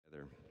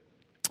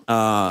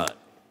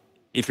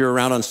If you're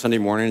around on Sunday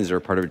mornings or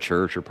part of a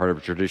church or part of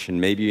a tradition,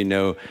 maybe you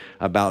know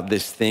about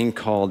this thing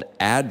called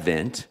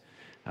Advent.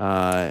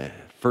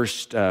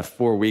 First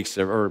 4 weeks,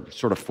 or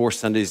sort of 4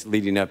 Sundays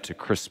leading up to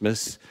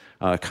Christmas,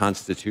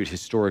 constitute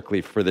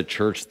historically for the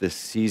church this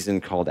season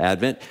called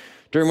Advent,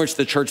 during which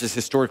the church has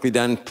historically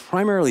done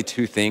primarily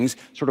 2 things: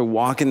 sort of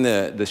walk in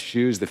the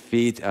shoes, the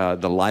feet,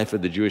 the life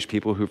of the Jewish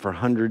people who for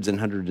hundreds and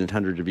hundreds and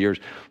hundreds of years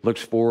looked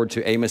forward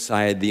to a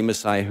Messiah, the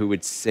Messiah who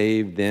would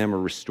save them or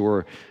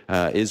restore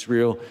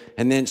Israel.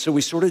 And then, so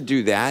we sort of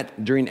do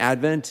that during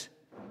Advent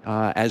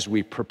as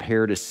we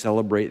prepare to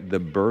celebrate the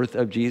birth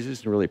of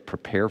Jesus and really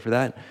prepare for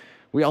that.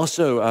 We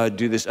also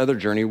do this other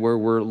journey where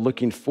we're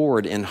looking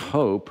forward in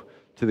hope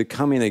to the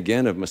coming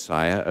again of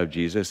Messiah, of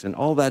Jesus, and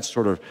all that's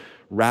sort of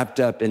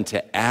wrapped up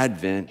into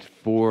Advent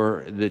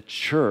for the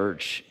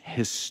church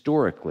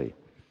historically.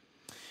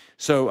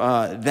 So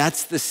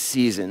that's the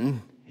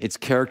season. It's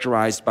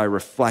characterized by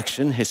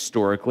reflection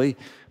historically,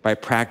 by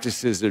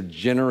practices of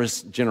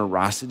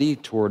generosity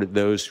toward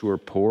those who are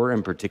poor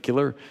in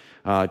particular.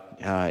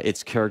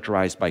 It's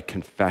characterized by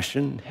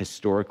confession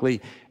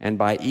historically, and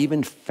by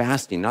even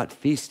fasting, not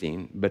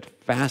feasting, but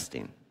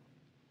fasting.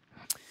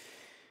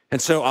 And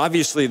so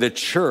obviously the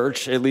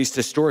church, at least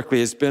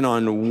historically, has been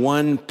on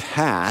one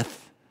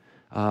path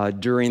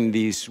during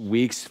these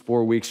weeks,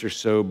 4 weeks or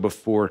so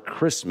before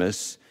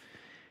Christmas,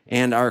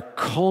 and our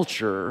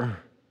culture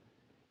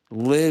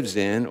lives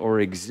in or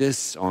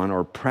exists on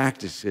or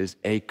practices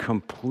a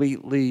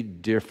completely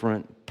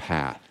different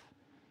path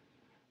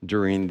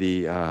during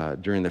the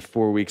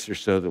 4 weeks or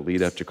so that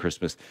lead up to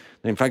Christmas.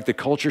 In fact, the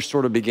culture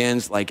sort of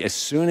begins like as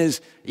soon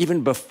as,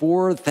 even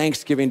before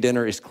Thanksgiving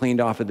dinner is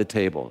cleaned off at the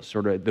table,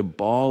 sort of the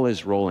ball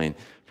is rolling.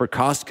 For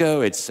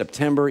Costco, it's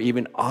September,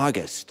 even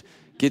August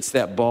gets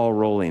that ball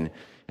rolling.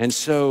 And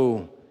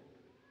so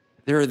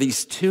there are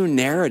these 2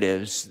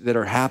 narratives that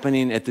are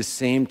happening at the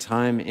same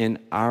time in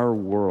our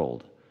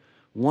world.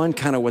 One,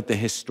 kind of what the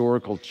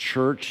historical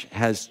church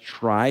has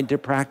tried to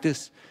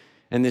practice,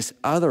 and this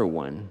other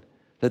one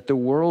that the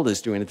world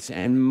is doing.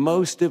 And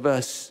most of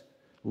us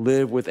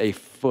live with a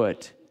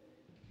foot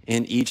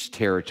in each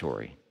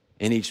territory,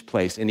 in each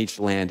place, in each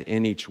land,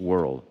 in each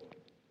world.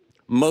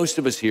 Most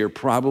of us here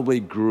probably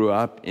grew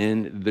up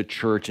in the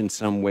church in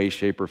some way,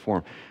 shape, or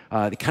form.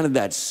 Kind of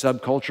that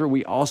subculture.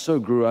 We also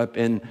grew up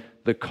in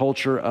the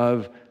culture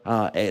of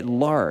at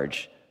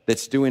large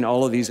that's doing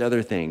all of these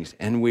other things.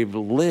 And we've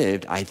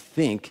lived, I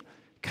think,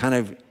 kind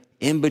of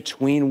in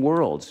between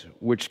worlds,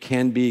 which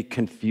can be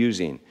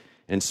confusing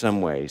in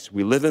some ways.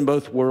 We live in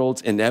both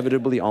worlds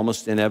inevitably,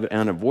 almost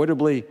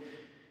unavoidably.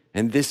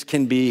 And this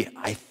can be,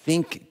 I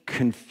think,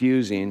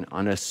 confusing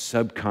on a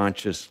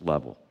subconscious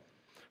level.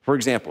 For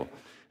example,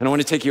 and I want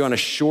to take you on a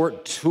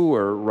short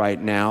tour right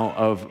now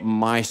of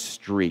my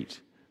street,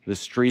 the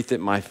street that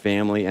my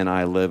family and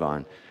I live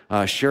on,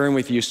 sharing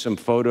with you some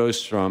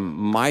photos from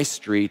my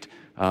street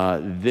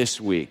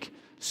this week.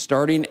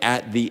 Starting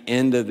at the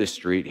end of the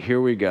street,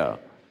 here we go.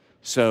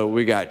 So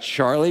we got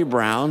Charlie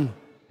Brown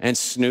and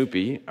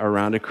Snoopy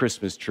around a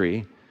Christmas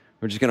tree.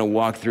 We're just gonna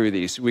walk through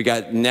these. We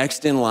got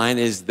next in line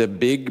is the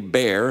big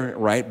bear,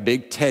 right?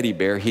 Big teddy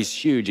bear. He's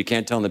huge. You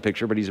can't tell in the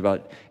picture, but he's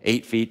about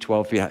 8 feet,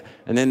 12 feet high.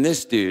 And then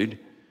this dude,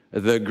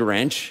 the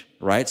Grinch,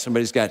 right?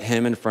 Somebody's got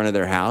him in front of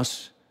their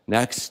house.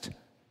 Next.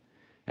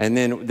 And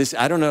then this,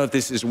 I don't know if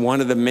this is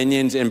one of the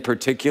Minions in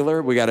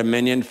particular. We got a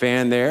Minion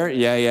fan there.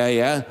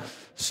 Yeah.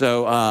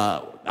 So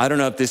I don't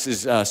know if this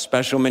is a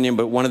special Minion,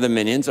 but one of the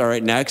Minions. All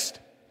right, next.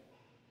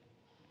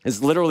 It's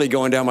literally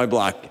going down my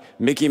block.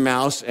 Mickey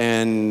Mouse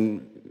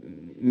and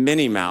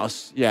Minnie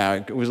Mouse.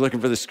 Yeah, I was looking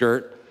for the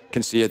skirt.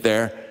 Can see it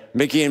there.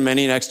 Mickey and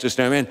Minnie next to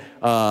Snowman.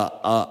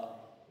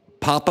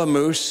 Papa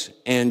Moose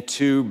and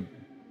 2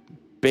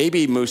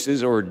 baby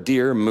mooses, or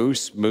deer,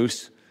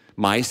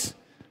 mice,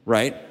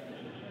 right?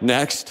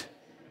 Next.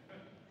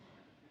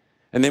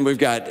 And then we've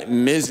got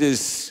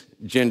Mrs.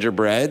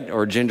 Gingerbread,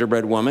 or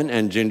gingerbread woman,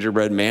 and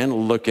gingerbread man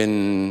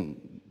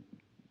looking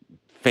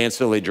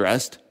fancily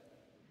dressed.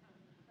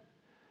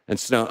 And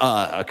Snow,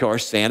 of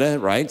course, Santa,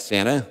 right?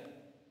 Santa.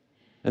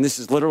 And this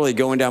is literally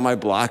going down my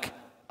block.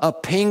 A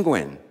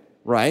penguin,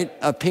 right?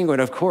 A penguin,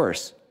 of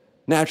course.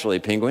 Naturally,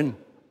 penguin.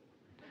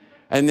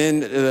 And then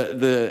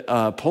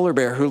the polar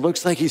bear, who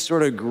looks like he's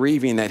sort of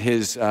grieving that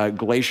his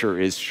glacier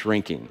is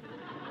shrinking.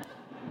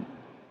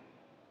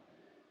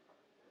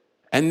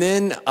 And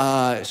then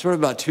sort of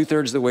about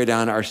 2/3 of the way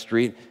down our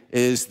street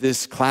is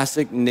this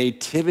classic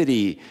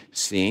nativity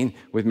scene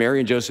with Mary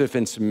and Joseph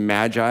and some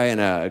magi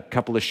and a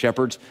couple of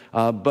shepherds.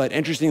 But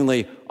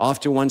interestingly, off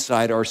to one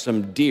side are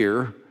some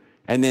deer.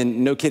 And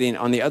then, no kidding,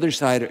 on the other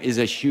side is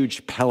a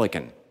huge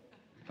pelican,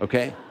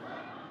 okay?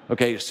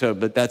 Okay, so,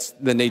 but that's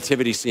the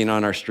nativity scene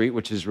on our street,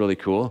 which is really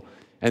cool.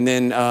 And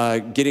then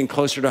getting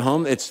closer to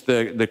home, it's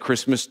the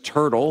Christmas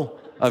turtle,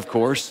 of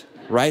course,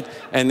 right?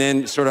 And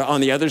then sort of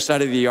on the other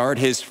side of the yard,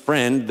 his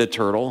friend, the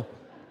turtle,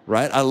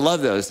 right? I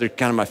love those. They're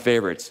kind of my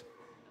favorites.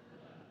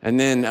 And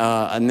then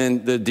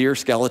the deer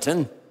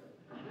skeleton.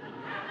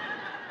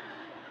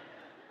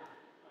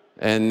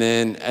 And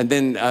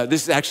then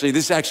this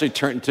actually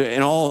turned to,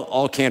 in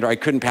all candor, I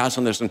couldn't pass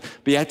on this one,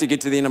 but you have to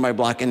get to the end of my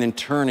block and then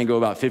turn and go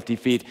about 50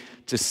 feet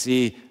to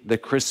see the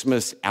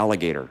Christmas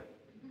alligator.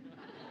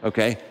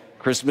 Okay?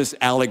 Christmas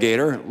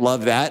alligator,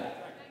 love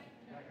that.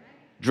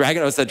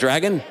 Dragon, oh, it's that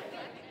dragon?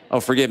 Oh,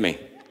 forgive me.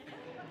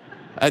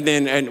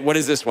 And what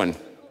is this one?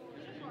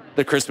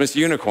 The Christmas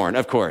unicorn,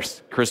 of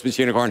course, Christmas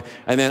unicorn.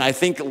 And then I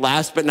think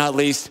last but not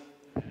least,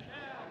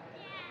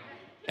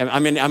 I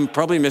mean, I'm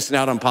probably missing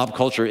out on pop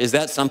culture. Is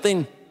that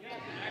something?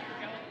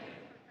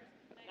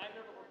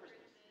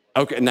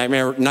 Okay,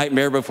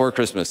 Nightmare Before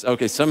Christmas.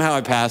 Okay, somehow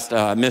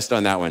I missed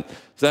on that one.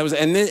 So that was,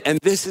 and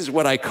this is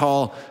what I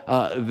call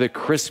the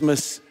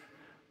Christmas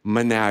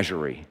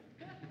menagerie.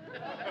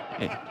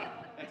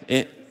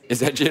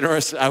 Is that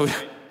generous?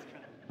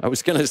 I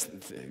was gonna,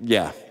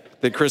 yeah,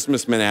 the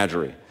Christmas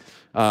menagerie.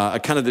 A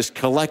kind of this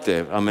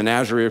collective, a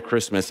menagerie of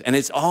Christmas, and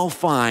it's all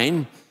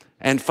fine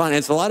and fun.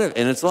 It's a lot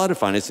of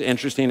fun. It's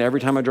interesting every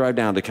time I drive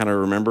down to kind of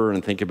remember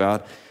and think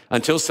about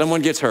until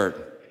someone gets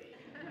hurt.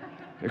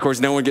 Of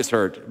course, no one gets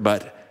hurt,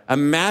 but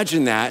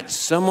imagine that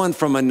someone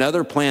from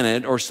another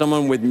planet or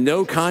someone with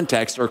no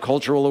context or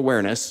cultural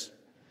awareness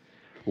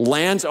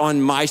lands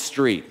on my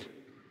street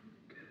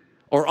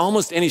or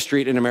almost any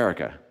street in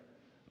America,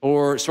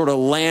 or sort of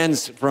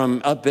lands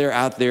from up there,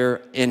 out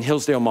there in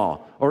Hillsdale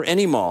Mall or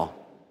any mall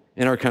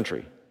in our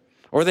country.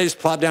 Or they just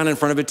plop down in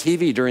front of a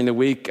TV during the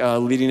week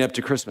leading up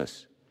to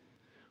Christmas.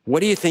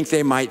 What do you think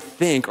they might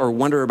think or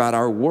wonder about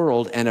our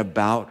world and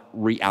about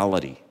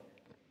reality?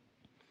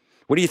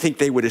 What do you think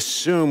they would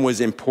assume was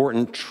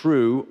important,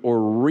 true,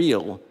 or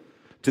real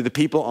to the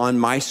people on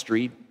my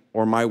street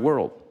or my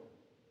world?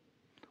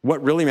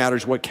 What really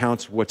matters, what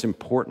counts, what's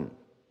important?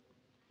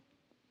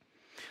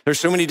 There's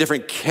so many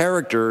different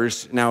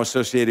characters now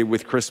associated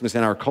with Christmas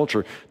in our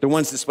culture. The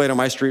ones displayed on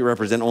my street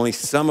represent only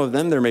some of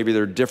them. There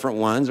are different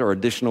ones or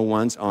additional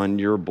ones on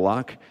your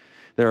block.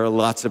 There are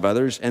lots of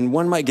others. And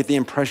one might get the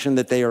impression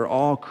that they are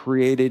all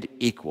created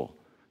equal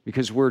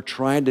because we're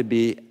trying to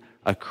be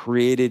a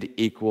created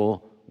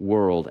equal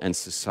world and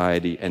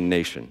society and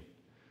nation.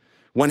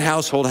 One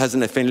household has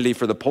an affinity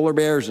for the polar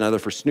bears, another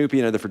for Snoopy,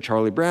 another for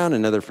Charlie Brown,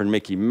 another for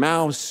Mickey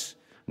Mouse,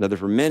 another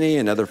for Minnie,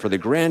 another for the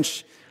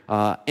Grinch.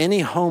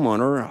 Any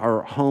homeowner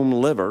or home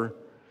liver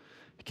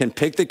can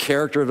pick the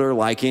character of their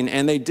liking,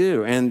 and they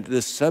do. And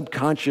the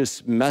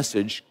subconscious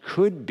message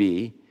could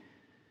be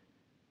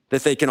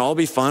that they can all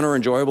be fun or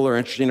enjoyable or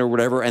interesting or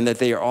whatever, and that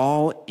they are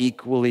all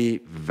equally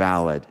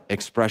valid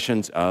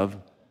expressions of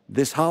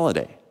this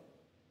holiday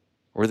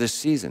or this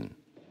season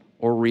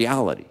or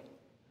reality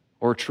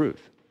or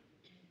truth.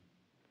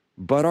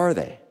 But are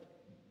they?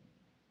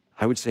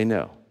 I would say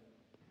no.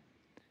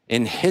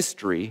 In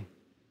history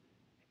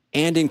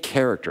and in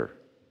character,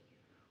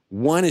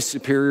 one is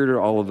superior to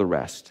all of the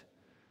rest.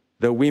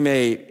 Though we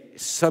may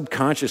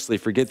subconsciously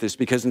forget this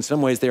because in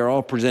some ways they are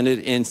all presented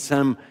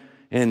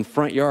in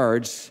front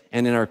yards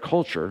and in our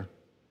culture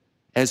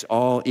as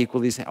all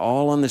equally,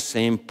 all on the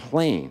same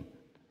plane.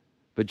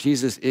 But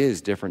Jesus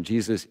is different.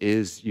 Jesus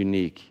is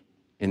unique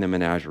in the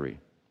menagerie.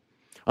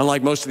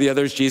 Unlike most of the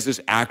others, Jesus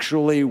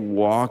actually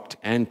walked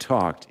and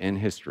talked in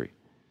history.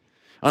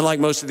 Unlike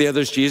most of the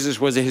others, Jesus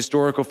was a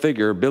historical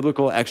figure.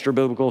 Biblical,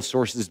 extra-biblical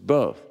sources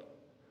both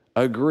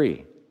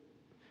agree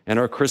and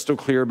are crystal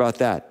clear about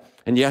that.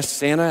 And yes,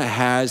 Santa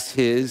has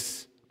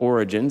his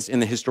origins in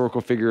the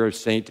historical figure of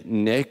Saint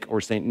Nick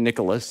or Saint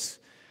Nicholas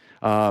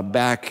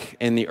back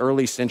in the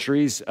early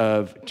centuries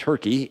of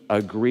Turkey,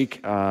 a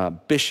Greek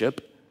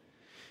bishop.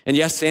 And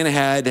yes,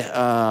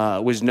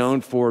 Santa was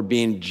known for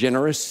being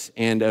generous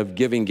and of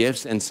giving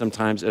gifts and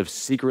sometimes of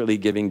secretly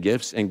giving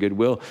gifts and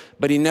goodwill,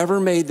 but he never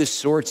made the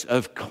sorts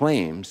of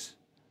claims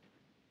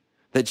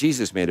that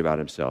Jesus made about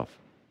himself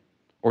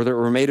or that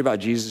were made about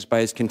Jesus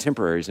by his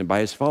contemporaries and by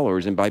his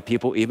followers and by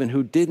people even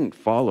who didn't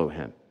follow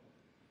him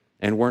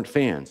and weren't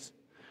fans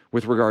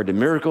with regard to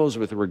miracles,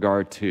 with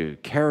regard to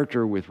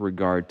character, with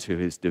regard to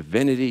his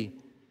divinity,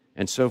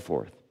 and so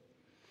forth.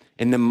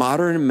 In the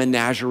modern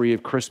menagerie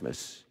of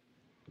Christmas,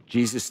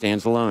 Jesus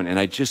stands alone. And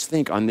I just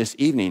think on this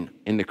evening,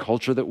 in the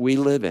culture that we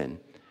live in,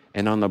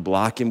 and on the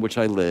block in which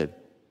I live,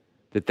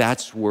 that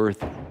that's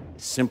worth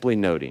simply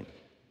noting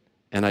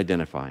and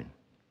identifying.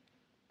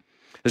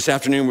 This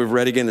afternoon, we've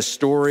read again the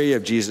story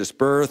of Jesus'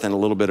 birth and a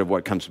little bit of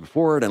what comes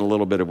before it and a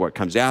little bit of what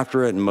comes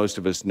after it, and most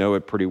of us know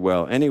it pretty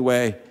well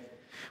anyway.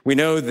 We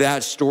know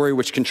that story,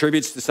 which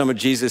contributes to some of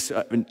Jesus'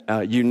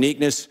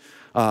 uniqueness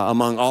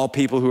among all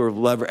people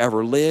who have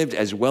ever lived,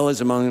 as well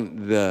as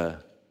among the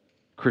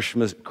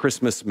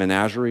Christmas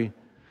menagerie.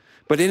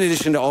 But in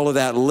addition to all of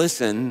that,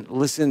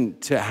 listen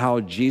to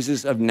how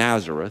Jesus of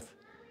Nazareth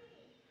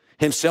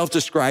himself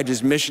described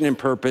his mission and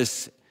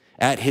purpose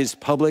at his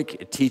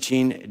public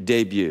teaching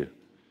debut,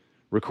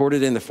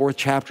 recorded in the 4th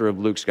chapter of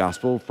Luke's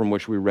gospel, from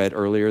which we read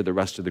earlier the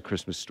rest of the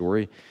Christmas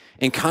story,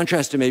 in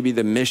contrast to maybe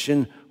the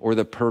mission or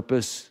the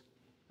purpose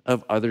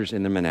of others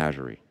in the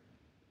menagerie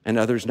and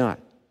others not.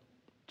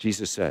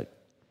 Jesus said,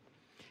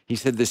 he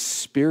said, the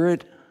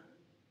Spirit,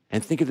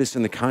 and think of this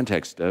in the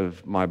context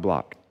of my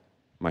block,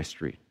 my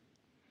street.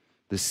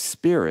 The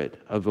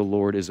Spirit of the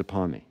Lord is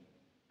upon me,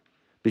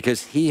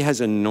 because he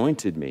has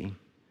anointed me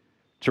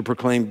to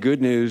proclaim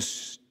good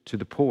news to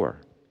the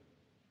poor.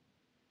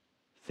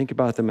 Think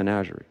about the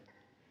menagerie.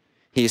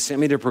 He has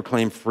sent me to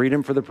proclaim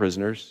freedom for the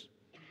prisoners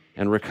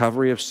and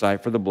recovery of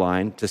sight for the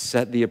blind, to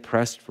set the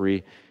oppressed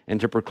free,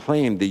 and to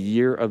proclaim the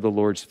year of the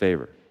Lord's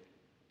favor.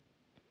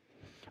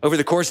 Over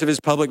the course of his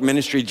public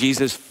ministry,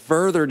 Jesus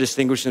further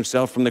distinguished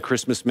himself from the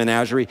Christmas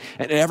menagerie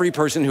and every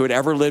person who had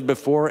ever lived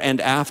before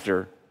and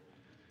after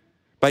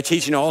by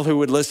teaching all who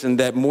would listen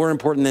that more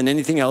important than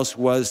anything else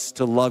was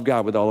to love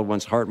God with all of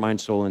one's heart,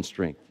 mind, soul, and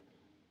strength.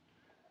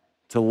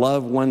 To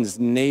love one's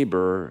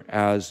neighbor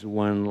as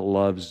one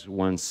loves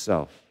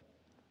oneself.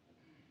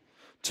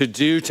 To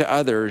do to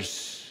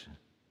others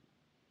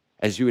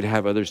as you would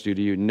have others do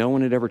to you. No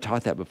one had ever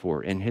taught that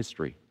before in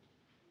history.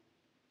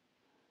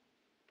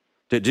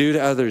 To do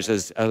to others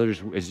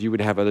as you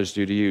would have others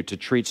do to you. To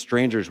treat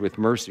strangers with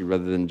mercy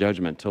rather than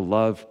judgment. To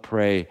love,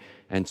 pray,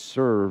 and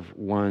serve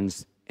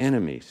one's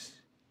enemies.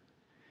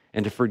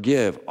 And to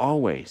forgive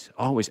always,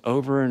 always,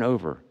 over and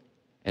over,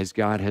 as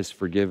God has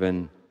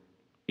forgiven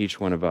each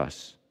one of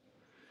us.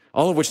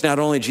 All of which not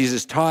only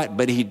Jesus taught,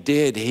 but he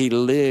did, he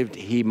lived,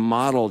 he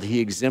modeled,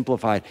 he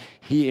exemplified,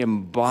 he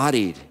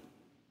embodied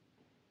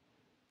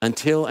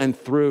until and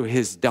through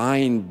his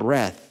dying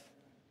breath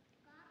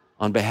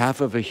on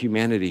behalf of a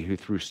humanity who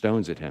threw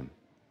stones at him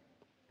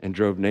and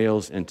drove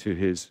nails into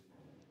his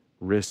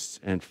wrists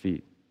and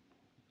feet.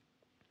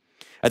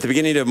 At the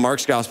beginning of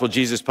Mark's gospel,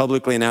 Jesus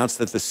publicly announced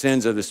that the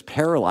sins of this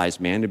paralyzed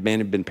man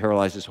had been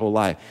paralyzed his whole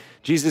life.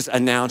 Jesus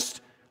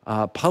announced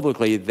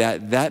publicly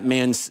that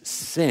man's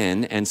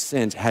sin and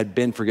sins had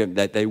been forgiven,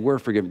 that they were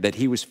forgiven, that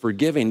he was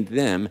forgiving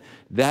them,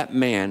 that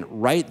man,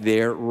 right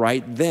there,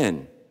 right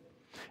then.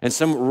 And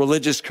some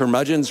religious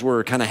curmudgeons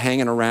were kind of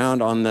hanging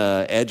around on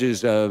the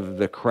edges of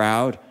the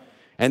crowd,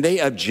 and they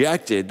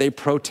objected, they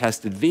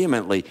protested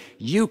vehemently.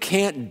 You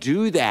can't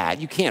do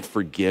that. You can't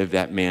forgive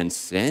that man's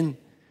sin.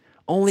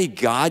 Only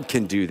God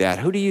can do that.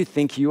 Who do you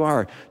think you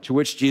are? To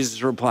which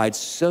Jesus replied,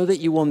 so that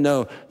you will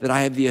know that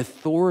I have the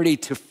authority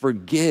to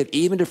forgive,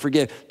 even to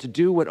forgive, to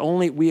do what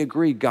only we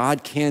agree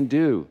God can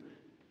do.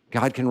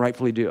 God can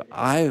rightfully do.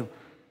 I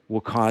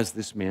will cause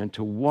this man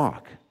to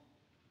walk,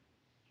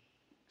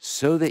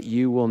 so that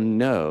you will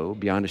know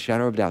beyond a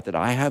shadow of doubt that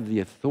I have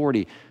the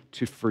authority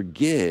to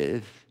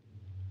forgive.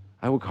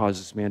 I will cause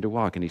this man to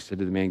walk. And he said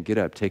to the man, get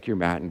up, take your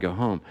mat, and go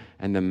home.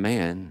 And the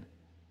man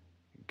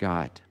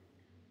got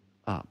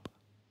up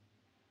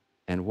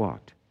and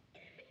walked.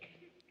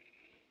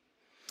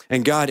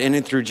 And God, in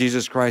and through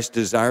Jesus Christ,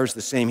 desires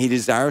the same. He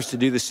desires to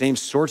do the same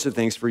sorts of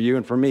things for you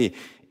and for me,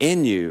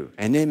 in you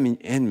and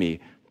in me,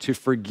 to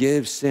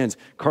forgive sins.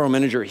 Carl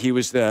Menagerie, he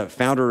was the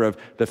founder of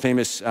the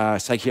famous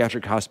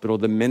psychiatric hospital,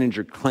 the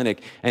Menagerie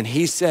Clinic, and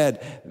he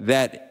said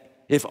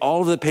that if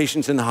all of the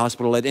patients in the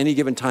hospital at any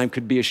given time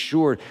could be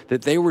assured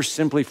that they were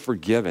simply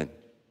forgiven,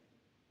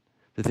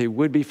 that they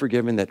would be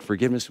forgiven, that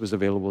forgiveness was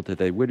available, that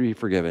they would be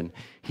forgiven,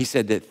 he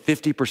said that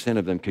 50%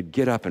 of them could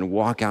get up and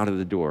walk out of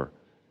the door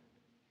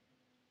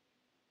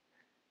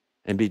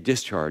and be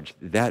discharged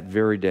that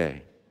very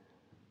day,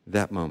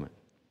 that moment.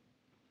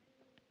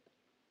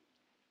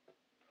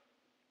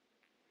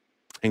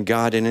 And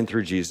God, in and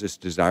through Jesus,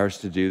 desires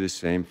to do the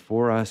same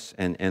for us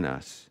and in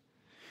us.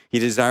 He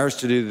desires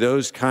to do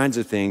those kinds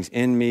of things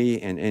in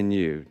me and in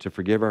you, to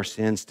forgive our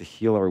sins, to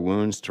heal our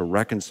wounds, to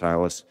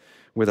reconcile us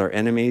with our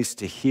enemies,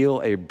 to heal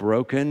a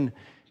broken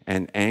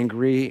and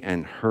angry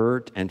and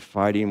hurt and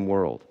fighting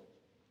world.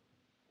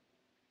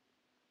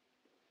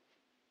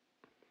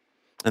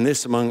 And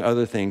this, among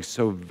other things,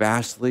 so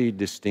vastly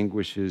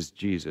distinguishes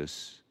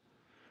Jesus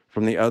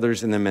from the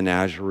others in the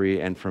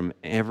menagerie and from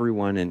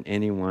everyone and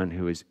anyone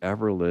who has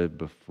ever lived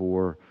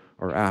before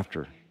or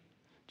after.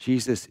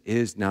 Jesus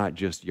is not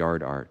just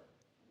yard art.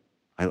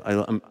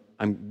 The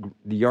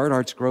yard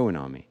art's growing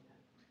on me.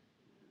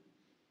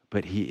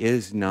 But he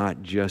is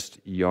not just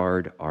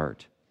yard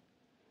art.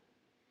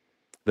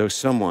 Though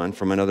someone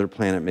from another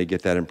planet may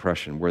get that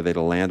impression, were they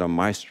to land on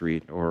my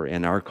street or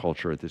in our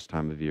culture at this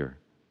time of year.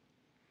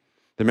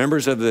 The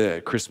members of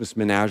the Christmas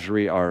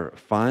menagerie are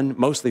fun,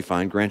 mostly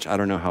fun. Grinch, I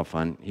don't know how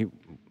fun.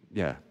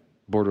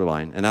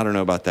 Borderline. And I don't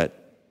know about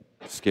that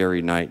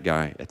scary night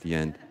guy at the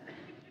end.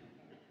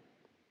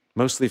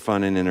 Mostly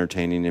fun and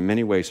entertaining, in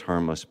many ways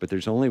harmless, but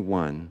there's only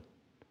one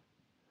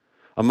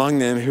among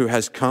them who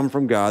has come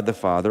from God the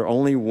Father,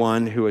 only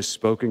one who has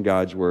spoken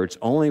God's words,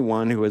 only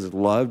one who has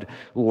loved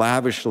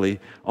lavishly,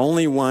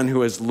 only one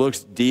who has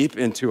looked deep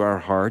into our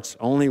hearts,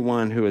 only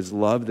one who has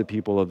loved the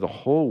people of the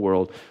whole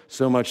world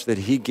so much that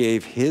he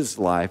gave his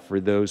life for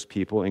those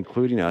people,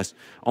 including us,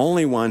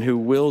 only one who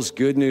wills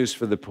good news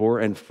for the poor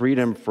and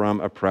freedom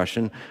from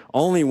oppression,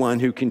 only one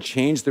who can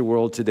change the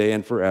world today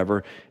and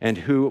forever, and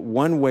who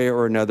one way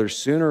or another,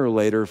 sooner or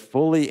later,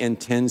 fully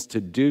intends to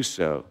do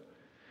so,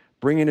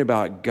 bringing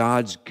about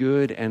God's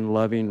good and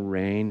loving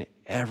reign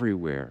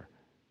everywhere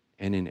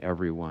and in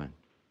everyone.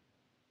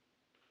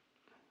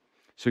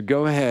 So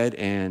go ahead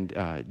and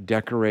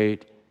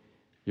decorate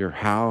your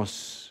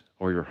house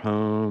or your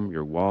home,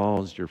 your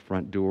walls, your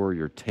front door,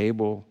 your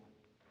table,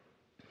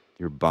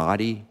 your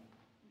body,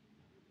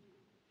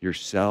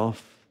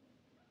 yourself.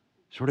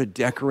 Sort of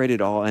decorate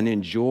it all and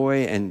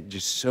enjoy and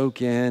just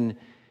soak in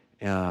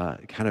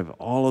kind of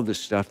all of the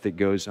stuff that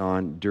goes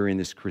on during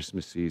this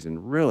Christmas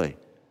season. Really,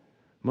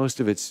 most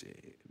of it's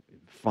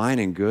fine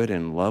and good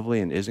and lovely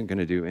and isn't going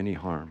to do any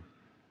harm.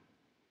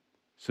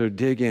 So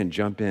dig in,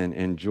 jump in,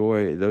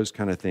 enjoy those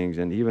kind of things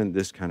and even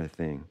this kind of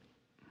thing.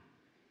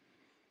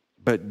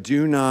 But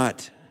do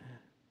not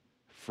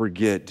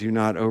forget, do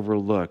not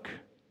overlook,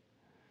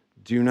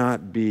 do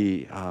not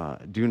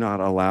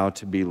allow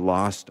to be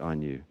lost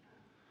on you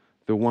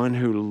the one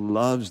who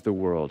loves the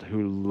world,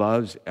 who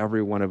loves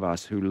every one of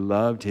us, who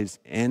loved his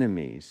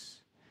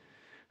enemies,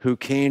 who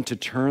came to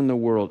turn the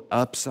world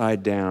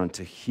upside down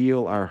to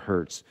heal our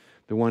hurts,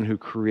 the one who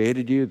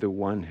created you, the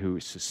one who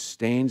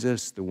sustains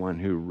us, the one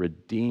who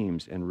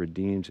redeems and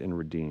redeems and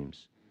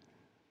redeems,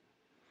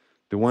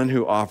 the one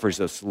who offers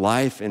us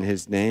life in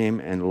his name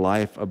and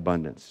life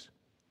abundance.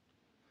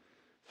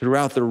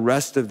 Throughout the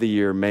rest of the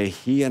year, may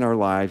he in our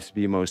lives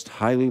be most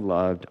highly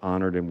loved,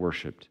 honored, and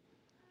worshiped,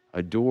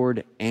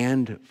 adored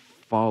and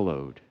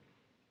followed,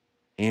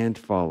 and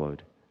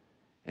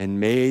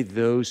may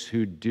those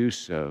who do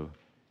so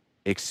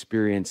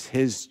experience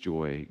his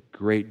joy,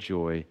 great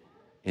joy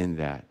in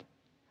that.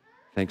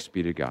 Thanks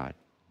be to God.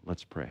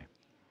 Let's pray.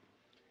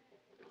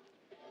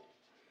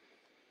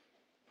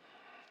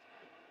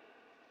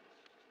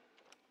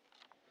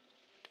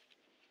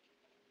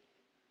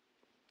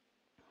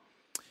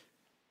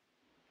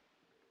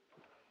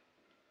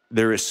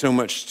 There is so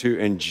much to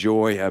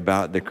enjoy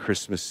about the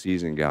Christmas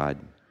season, God.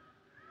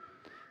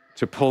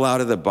 To pull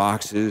out of the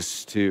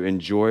boxes, to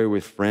enjoy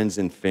with friends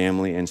and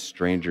family and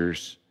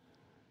strangers,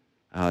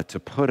 to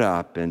put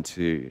up and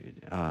to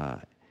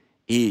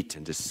eat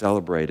and to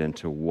celebrate and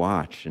to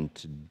watch and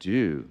to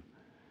do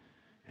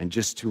and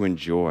just to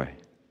enjoy.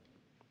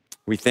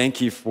 We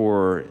thank you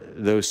for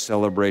those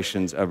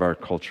celebrations of our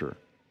culture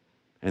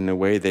and the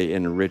way they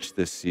enrich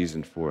this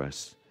season for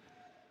us.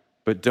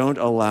 But don't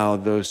allow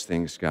those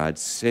things, God.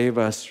 Save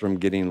us from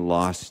getting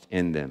lost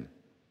in them.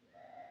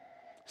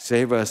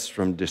 Save us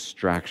from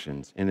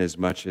distractions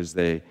inasmuch as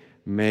they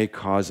may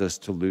cause us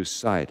to lose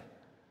sight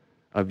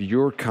of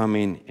your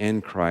coming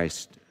in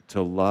Christ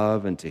to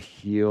love and to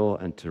heal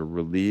and to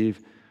relieve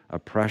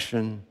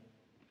oppression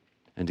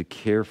and to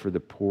care for the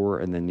poor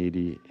and the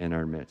needy in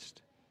our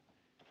midst.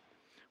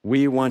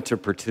 We want to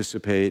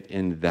participate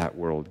in that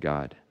world,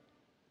 God.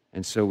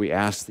 And so we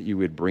ask that you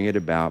would bring it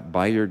about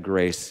by your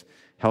grace.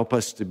 Help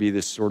us to be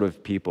the sort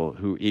of people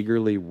who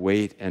eagerly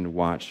wait and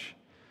watch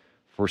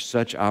for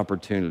such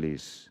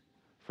opportunities,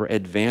 for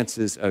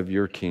advances of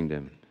your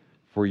kingdom,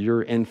 for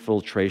your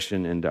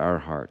infiltration into our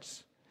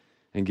hearts.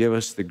 And give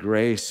us the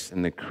grace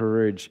and the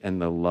courage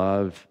and the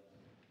love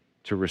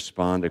to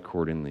respond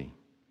accordingly.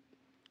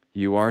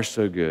 You are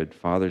so good,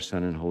 Father,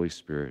 Son, and Holy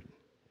Spirit,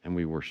 and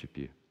we worship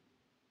you.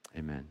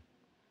 Amen.